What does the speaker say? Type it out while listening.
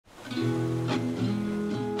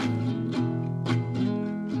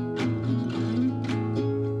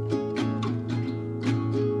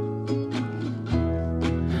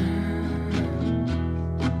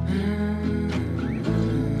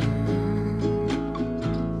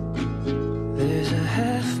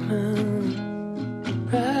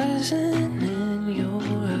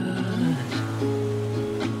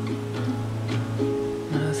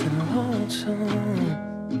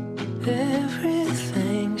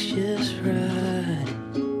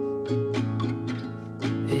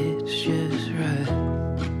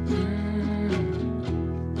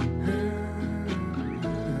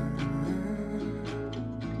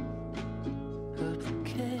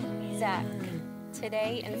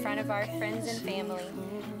Today, in front of our friends and family,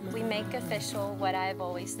 we make official what I have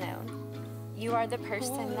always known. You are the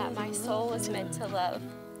person that my soul was meant to love.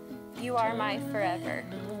 You are my forever.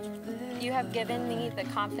 You have given me the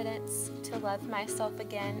confidence to love myself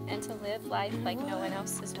again and to live life like no one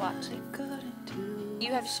else is watching.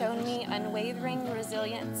 You have shown me unwavering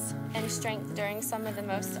resilience and strength during some of the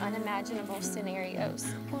most unimaginable scenarios,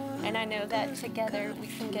 and I know that together we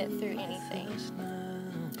can get through anything.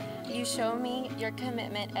 You show me your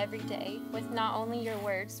commitment every day with not only your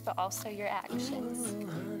words but also your actions.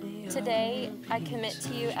 Today, I commit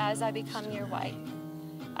to you as I become your wife.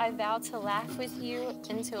 I vow to laugh with you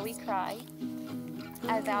until we cry.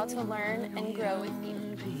 I vow to learn and grow with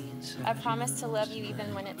you. I promise to love you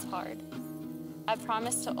even when it's hard. I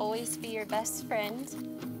promise to always be your best friend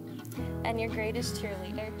and your greatest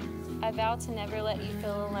cheerleader. I vow to never let you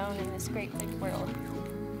feel alone in this great big world.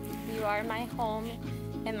 You are my home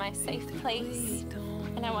and my safe place,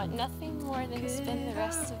 and I want nothing more than to spend the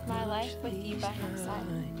rest of my life with you by my side.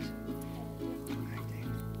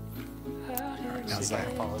 Now Zach,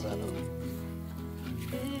 follow that up.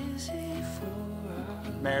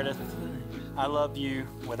 Meredith, I love you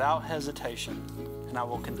without hesitation, and I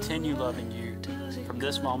will continue loving you from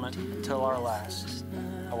this moment until our last.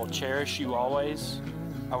 I will cherish you always.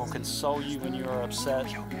 I will console you when you are upset.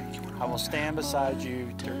 I will stand beside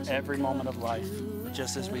you through every moment of life,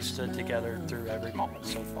 just as we've stood together through every moment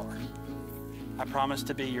so far. I promise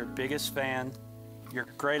to be your biggest fan, your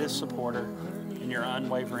greatest supporter, and your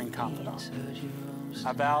unwavering confidant.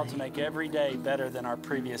 I vow to make every day better than our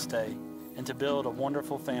previous day and to build a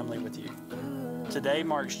wonderful family with you. Today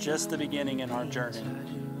marks just the beginning in our journey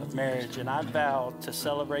of marriage, and I vow to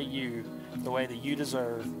celebrate you the way that you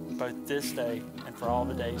deserve, both this day and for all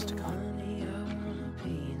the days to come.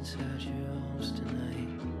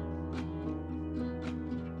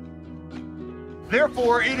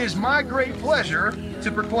 Therefore, it is my great pleasure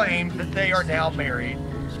to proclaim that they are now married.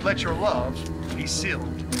 Let your love be sealed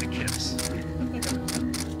with a kiss.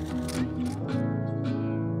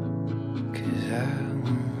 'Cause I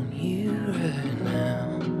want you right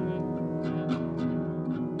now.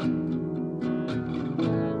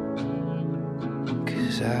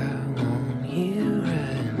 'Cause I